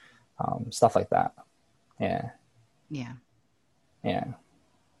dorm, stuff like that. Yeah.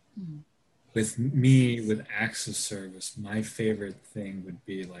 With acts of service, my favorite thing would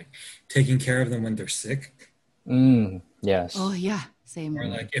be like taking care of them when they're sick. Yes. Oh yeah, same. Or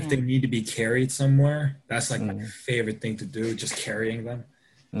like if they need to be carried somewhere, that's like my favorite thing to do, just carrying them.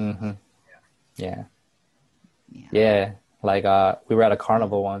 Yeah. Like we were at a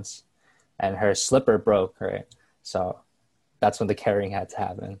carnival once and her slipper broke, right? So that's when the carrying had to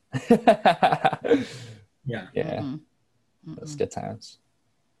happen. Those good times.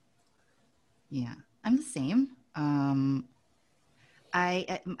 Yeah, I'm the same.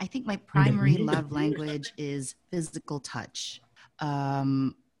 I think my primary love language is physical touch.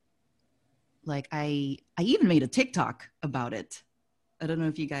 Like I even made a TikTok about it. I don't know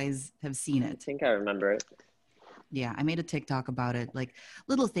if you guys have seen it. I think I remember it. Yeah, I made a TikTok about it. Like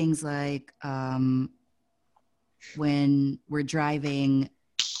little things like when we're driving,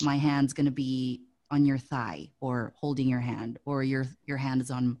 my hand's gonna be on your thigh or holding your hand, or your hand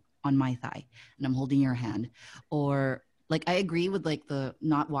is on my thigh and I'm holding your hand. Or like I agree with like the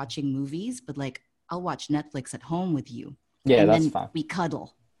not watching movies, but like I'll watch Netflix at home with you. Yeah, and that's then fun. We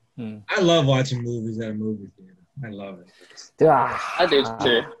cuddle. I love watching movies at a movie theater. I love it. Dude, I do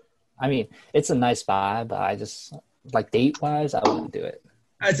too. I mean, it's a nice vibe, but I just like date-wise, I wouldn't do it.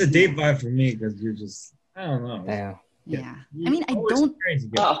 It's a date vibe for me because you're just, I don't know. Yeah. I mean, I don't.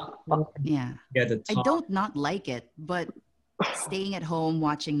 Yeah. I don't not like it, but staying at home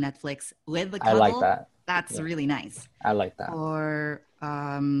watching Netflix with the I cuddle, like that. That's really nice. I like that. Or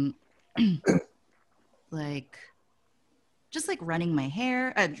like just like running my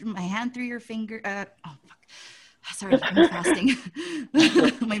hair, my hand through your finger. Oh fuck! Sorry, I'm fasting.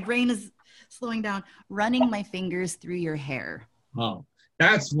 My brain is slowing down. Running my fingers through your hair. Oh,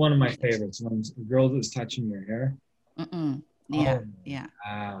 that's one of my favorites. When a girl is touching your hair. Yeah.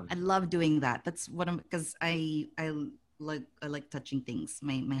 I love doing that. That's what I'm, because I like touching things.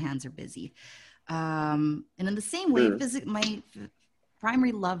 My hands are busy. And in the same way, my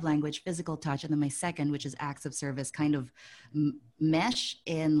primary love language, physical touch, and then my second, which is acts of service, kind of mesh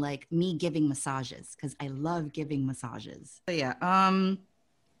in like me giving massages, because I love giving massages. But yeah,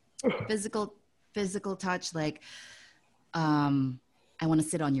 physical touch, like I want to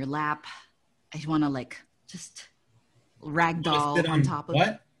sit on your lap. I want to like just ragdoll on top of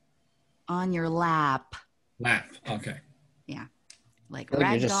what? On your lap. Lap. Okay. Yeah. Like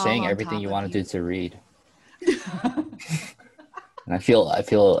you're just saying everything you want to do to read. And I feel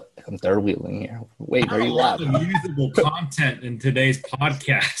I'm third wheeling here. Wait, where are you at? Usable content in today's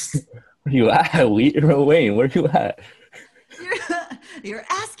podcast. Where you at? Wayne, where are you at? You're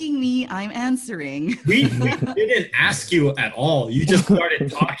asking me, I'm answering. We didn't ask you at all. You just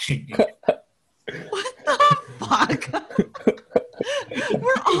started talking. What the fuck?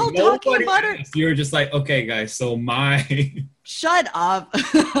 We're all talking about it. You were just like, okay, guys, so my... Shut up.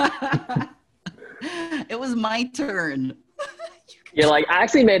 It was my turn. Yeah, like I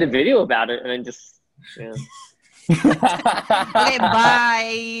actually made a video about it and then just, Okay,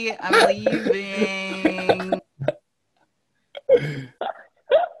 bye. I'm leaving.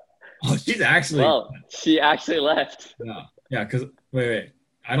 Oh, she's actually... Well, she actually left. Yeah, because... Wait.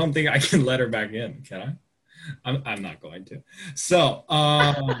 I don't think I can let her back in, can I? I'm not going to. So,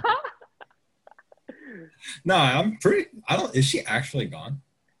 no, I'm pretty... Is she actually gone?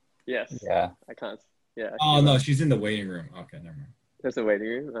 Yes. Yeah. I can't... Yeah. Oh, no, she's in the waiting room. Okay, never mind. There's a waiting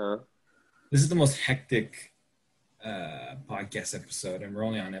room? This is the most hectic podcast episode, and we're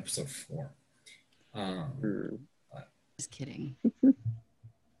only on episode 4. Just kidding.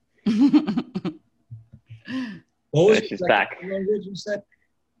 What was She's back. language you said?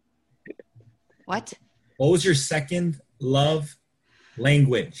 What? What was your second love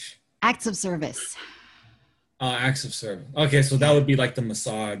language? Acts of service. Acts of service. Okay, so that would be like the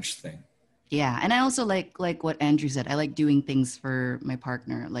massage thing. Yeah, and I also like what Andrew said. I like doing things for my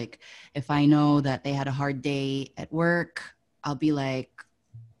partner. Like if I know that they had a hard day at work, I'll be like,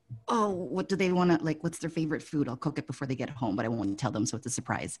 oh, what do they want to, like, what's their favorite food? I'll cook it before they get home, but I won't tell them, so it's a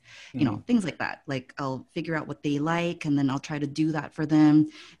surprise. You know, things like that. Like I'll figure out what they like, and then I'll try to do that for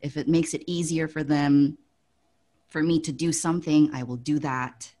them. If it makes it easier for them, for me to do something, I will do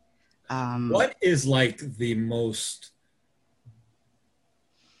that. What is like the most,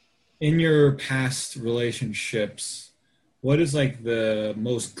 in your past relationships, what is like the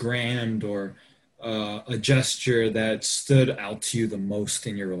most grand or a gesture that stood out to you the most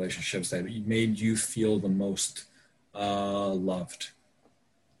in your relationships that made you feel the most loved?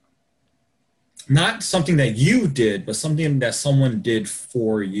 Not something that you did, but something that someone did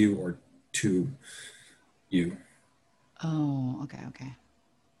for you or to you. Oh, okay.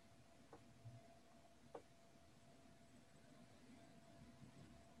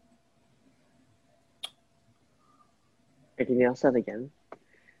 Can you ask that again?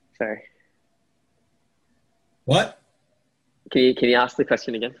 Sorry. What? Can you ask the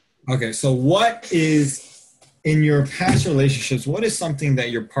question again? Okay, so what is, in your past relationships, what is something that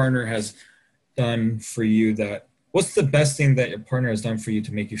your partner has done for you what's the best thing that your partner has done for you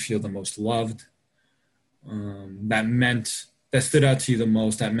to make you feel the most loved? That stood out to you the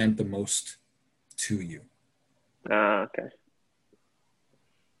most, that meant the most to you? Okay.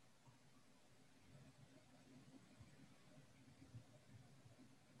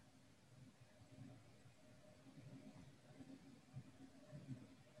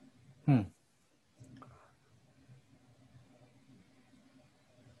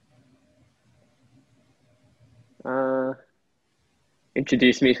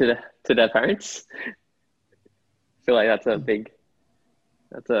 Introduce me to their parents. I feel like it's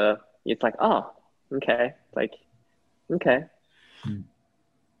like, oh, okay. Like, okay.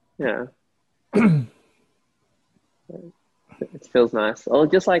 Yeah. It feels nice. Or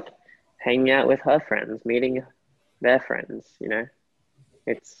just like hanging out with her friends, meeting their friends, you know?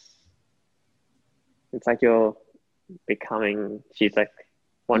 It's like she's like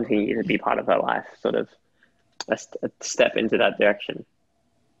wanting you to be part of her life, sort of a step into that direction.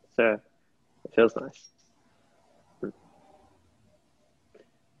 So it feels nice.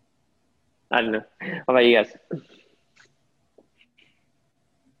 I don't know. How about you guys?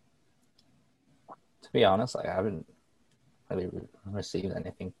 To be honest, like, I haven't really received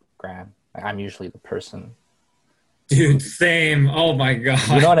anything grand. Like, I'm usually the person. Dude, same. Oh my god.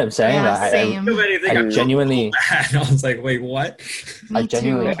 You know what I'm saying? Yeah, same. I genuinely. I was like, wait, what? I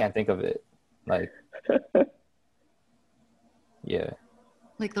genuinely can't think of it. Like, yeah.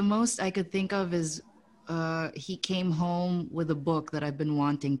 Like the most I could think of is he came home with a book that I've been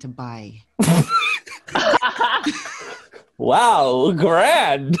wanting to buy. Wow,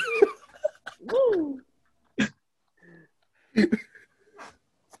 grand.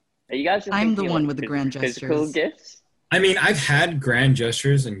 Are you guys? I'm the one with the grand physical gestures. gifts. I mean, I've had grand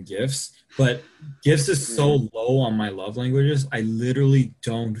gestures and gifts, but gifts is so low on my love languages. I literally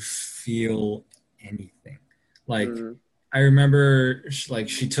don't feel anything. Like, I remember, like,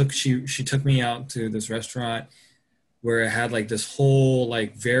 she took me out to this restaurant where it had like this whole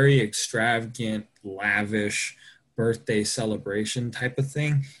like very extravagant, lavish birthday celebration type of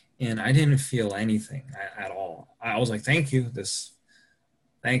thing, and I didn't feel anything at all. I was like, thank you,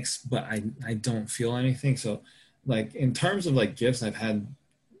 thanks, but I don't feel anything. So, like, in terms of like gifts, I've had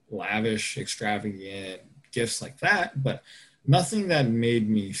lavish, extravagant gifts like that, but nothing that made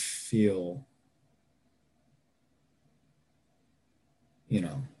me feel, you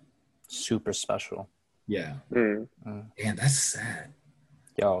know, super special. Yeah. Man, that's sad.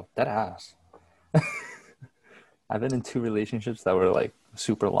 Yo, that ass. I've been in 2 relationships that were like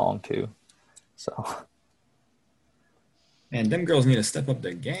super long too. So. Man, them girls need to step up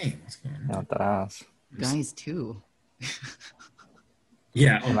their game. What's going on? Yeah, that ass. Guys too.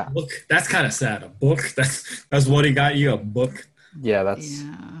 Yeah, a book. That's kind of sad. A book. That's what he got you. A book. Yeah,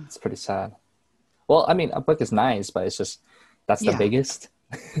 it's pretty sad. Well, I mean, a book is nice, but it's just that's the biggest.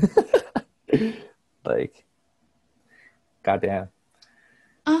 Like, goddamn.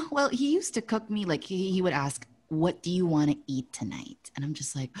 Well, he used to cook me, like he would ask, what do you want to eat tonight? And I'm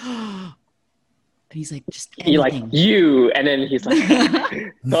just like, And he's like, just He like, anything. you, and then he's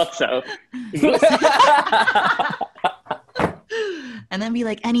like, thought so. And then be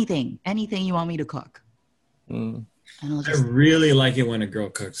like, anything you want me to cook. Mm, And I'll I just, really like it when a girl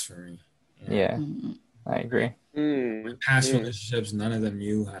cooks for me. yeah, mm, I agree. My past relationships, none of them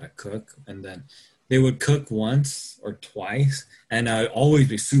knew how to cook, and then they would cook once or twice, and I'd always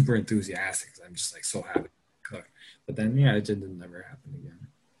be super enthusiastic. I'm just like so happy to cook, but then it just never happened again.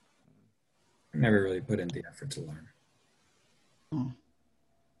 I never really put in the effort to learn. oh.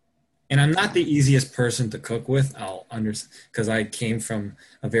 And I'm not the easiest person to cook with. I'll understand because I came from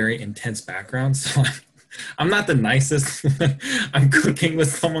a very intense background, so I'm not the nicest when I'm cooking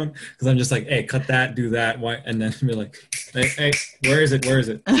with someone because I'm just like, hey, cut that, do that, why? And then be like, hey, where is it? Where is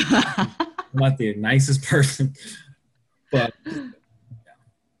it? I'm not the nicest person, but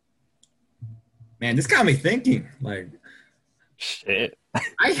man, this got me thinking. Like, Shit.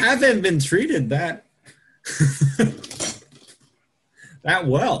 I haven't been treated that that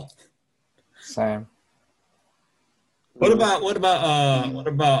well. Same. What about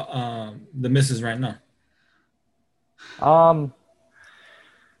the missus right now? I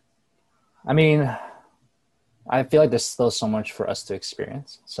mean, I feel like there's still so much for us to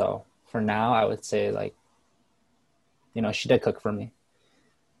experience. So for now, I would say like, she did cook for me.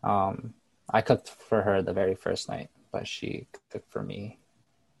 I cooked for her the very first night, but she cooked for me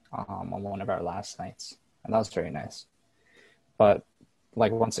on one of our last nights, and that was very nice. But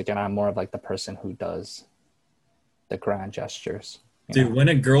like once again, I'm more of like the person who does the grand gestures. Dude, when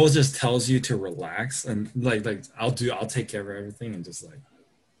a girl just tells you to relax and like I'll take care of everything and just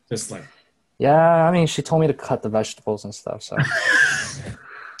like Yeah, I mean, she told me to cut the vegetables and stuff, so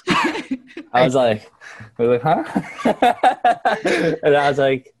I was like, huh? And I was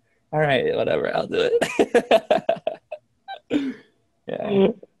like, all right, whatever, I'll do it. Yeah.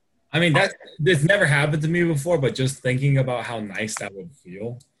 I mean this never happened to me before, but just thinking about how nice that would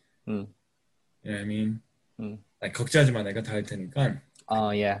feel. Mm. You know what I mean? Mm. Like 걱정하지 마, 내가 다 할 테니까. Oh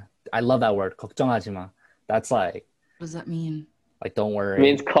yeah, I love that word. 걱정하지 마. That's like What does that mean? don't worry. It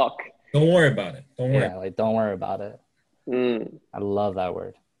means cock. Don't worry about it. Don't worry. Yeah, like don't worry about it. I love that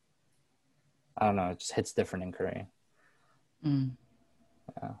word. I don't know, it just hits different in Korean.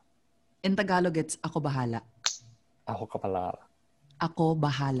 Yeah. In Tagalog, it's ako bahala. Ako ka palala. Ako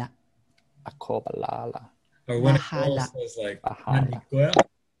bahala. Ako palala. Or when a girl Bahala. says like Bahala. "Nanikoya,"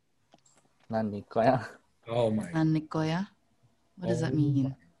 Nani ko ya? oh my god. Nanikoya? What does that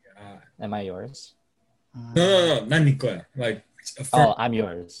mean? Am I yours? No, nanikoya. Like Oh, I'm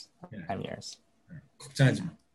yours. Yeah. I'm yours. 걱정하지 마.